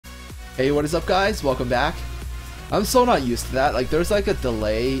Hey, what is up guys? Welcome back. I'm so not used to that. Like there's like a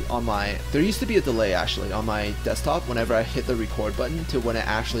delay on my, there used to be a delay actually on my desktop whenever I hit the record button to when it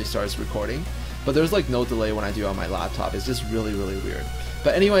actually starts recording. But there's like no delay when I do on my laptop. It's just really weird.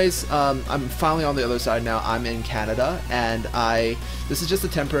 But anyways, I'm finally on the other side now. I'm in Canada, and this is just a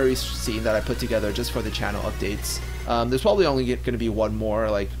temporary scene that I put together just for the channel updates. There's probably only going to be one more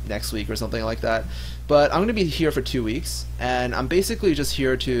like next week or something like that. But I'm going to be here for 2 weeks, and I'm basically just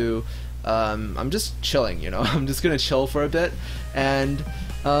here to, I'm just chilling, you know. I'm just going to chill for a bit, and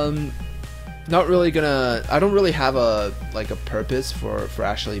not really gonna, I don't really have a purpose for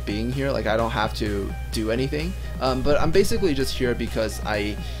actually being here. Like I don't have to do anything, but I'm basically just here because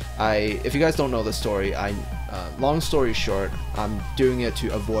if you guys don't know the story, long story short, I'm doing it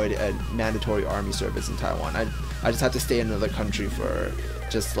to avoid a mandatory army service in Taiwan. I just have to stay in another country for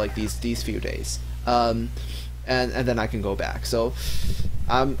just like these few days, and then I can go back. So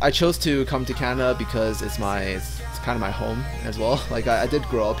I chose to come to Canada because it's kind of my home as well. Like I did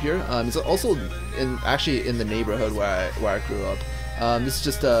grow up here. It's also actually in the neighborhood where I grew up. This is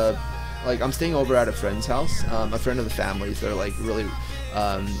just like I'm staying over at a friend's house. A friend of the family's. They're like really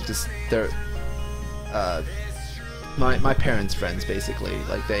they're my parents' friends basically.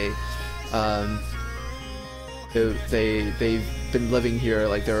 Like they've been living here.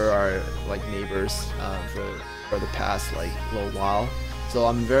 Like there are like neighbors for the past like little while. So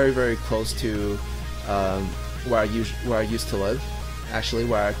I'm very close to where I used to live, actually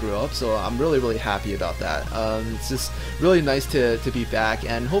where I grew up. So I'm really happy about that. It's just really nice to be back,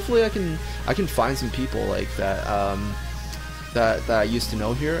 and hopefully I can find some people like that that I used to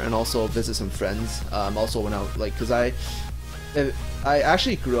know here, and also visit some friends. Also when because I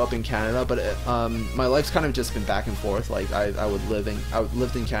actually grew up in Canada, but my life's kind of just been back and forth. Like I lived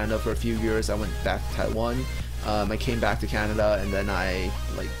in Canada for a few years. I went back to Taiwan. I came back to Canada, and then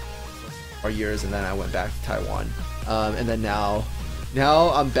for years, and then I went back to Taiwan, and then now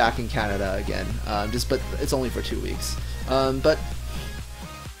I'm back in Canada again. But it's only for 2 weeks. But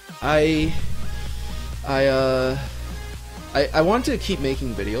I want to keep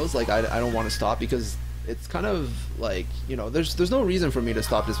making videos. Like I don't want to stop, because it's kind of like, you know, there's no reason for me to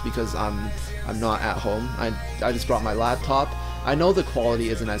stop just because I'm not at home. I just brought my laptop. I know the quality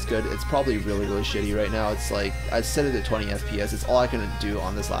isn't as good. It's probably really shitty right now. It's like I set it at 20 FPS. It's all I can do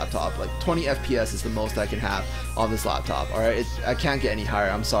on this laptop. Like 20 FPS is the most I can have on this laptop. All right, I can't get any higher.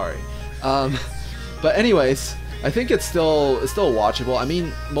 I'm sorry. But anyways, I think it's still watchable. I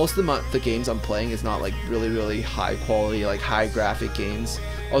mean, most of the games I'm playing is not like really high quality, like high graphic games.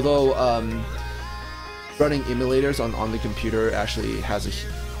 Although running emulators on the computer actually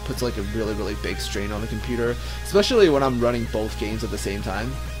puts like a really big strain on the computer, especially when I'm running both games at the same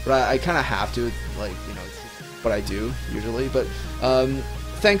time. But I kind of have to, like, you know, it's what I do usually. But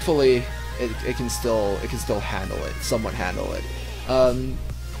thankfully it can still handle it, somewhat handle it.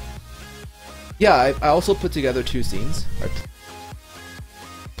 Yeah, I also put together 2 scenes.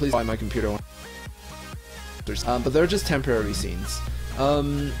 Please buy my computer one. But they're just temporary scenes.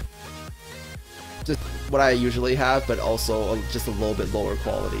 Just what I usually have, but also just a little bit lower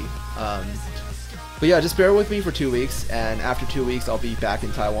quality. But yeah, just bear with me for 2 weeks, and after 2 weeks I'll be back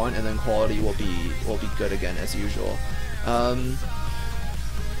in Taiwan, and then quality will be good again as usual.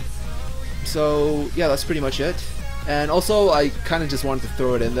 So yeah, that's pretty much it. And also I kind of just wanted to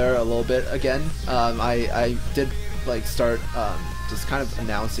throw it in there a little bit again. I did like start just kind of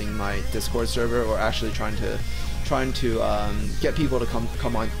announcing my Discord server, or actually trying to get people to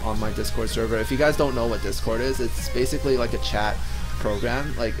come on my Discord server. If you guys don't know what Discord is, it's basically like a chat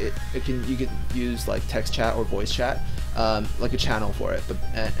program. Like you can use like text chat or voice chat, like a channel for it. But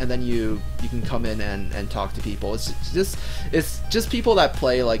and then you can come in and talk to people. It's just people that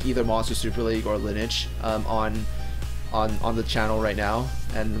play like either Monster Super League or Lineage on the channel right now,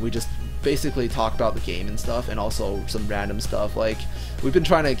 and we just basically talk about the game and stuff, and also some random stuff. Like we've been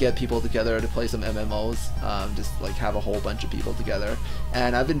trying to get people together to play some MMOs, just like have a whole bunch of people together,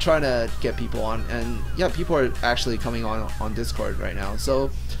 and I've been trying to get people on, and yeah, people are actually coming on Discord right now. So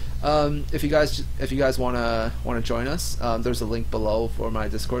if you guys wanna join us, there's a link below for my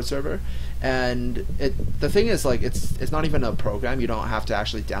Discord server. And the thing is, like, it's not even a program. You don't have to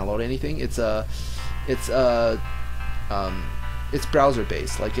actually download anything. It's browser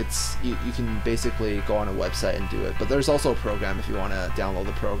based. Like you can basically go on a website and do it, but there's also a program if you want to download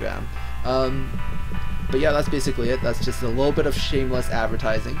the program. But yeah, that's basically it. That's just a little bit of shameless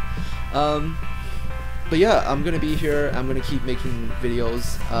advertising. But yeah, I'm gonna be here. I'm gonna keep making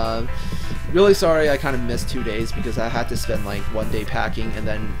videos. Really sorry I kind of missed 2 days because I had to spend like 1 day packing, and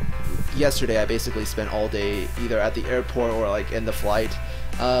then yesterday I basically spent all day either at the airport or like in the flight.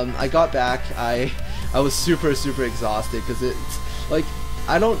 I got back. I was super exhausted because it's like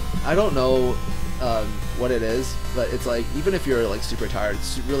I don't know what it is, but it's like even if you're like super tired,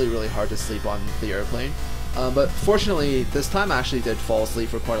 it's really hard to sleep on the airplane. But fortunately, this time I actually did fall asleep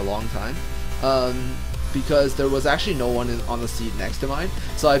for quite a long time. Because there was actually no one on the seat next to mine,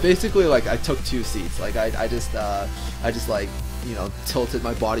 so I basically like I took 2 seats. Like I just like, you know, tilted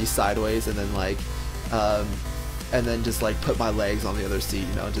my body sideways and then like just like put my legs on the other seat.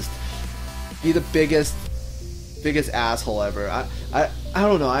 You know, just be the biggest asshole ever. I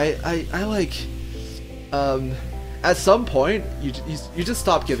don't know. I like at some point you just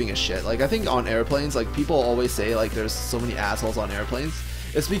stop giving a shit. Like I think on airplanes, like people always say like there's so many assholes on airplanes.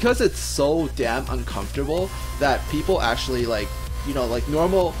 It's because it's so damn uncomfortable that people actually like, you know, like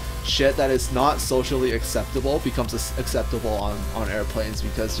normal shit that is not socially acceptable becomes acceptable on airplanes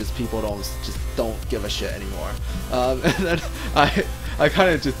because just people don't give a shit anymore. And then I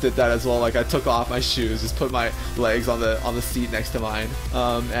kind of just did that as well. Like I took off my shoes, just put my legs on the seat next to mine,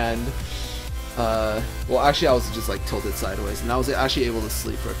 well actually I was just like tilted sideways, and I was actually able to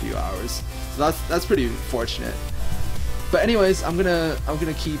sleep for a few hours. So that's pretty fortunate. But anyways, I'm gonna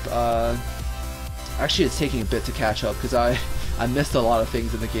keep. Actually, it's taking a bit to catch up because I missed a lot of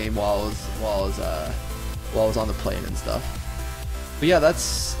things in the game while I was on the plane and stuff. But yeah,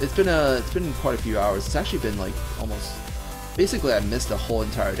 it's been quite a few hours. It's actually been like almost basically I missed a whole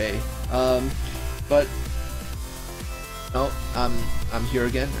entire day. But no, I'm here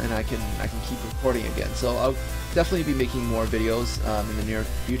again, and I can keep recording again. So I'll definitely be making more videos in the near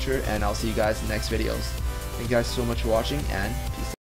future, and I'll see you guys in the next videos. Thank you guys so much for watching, and peace out.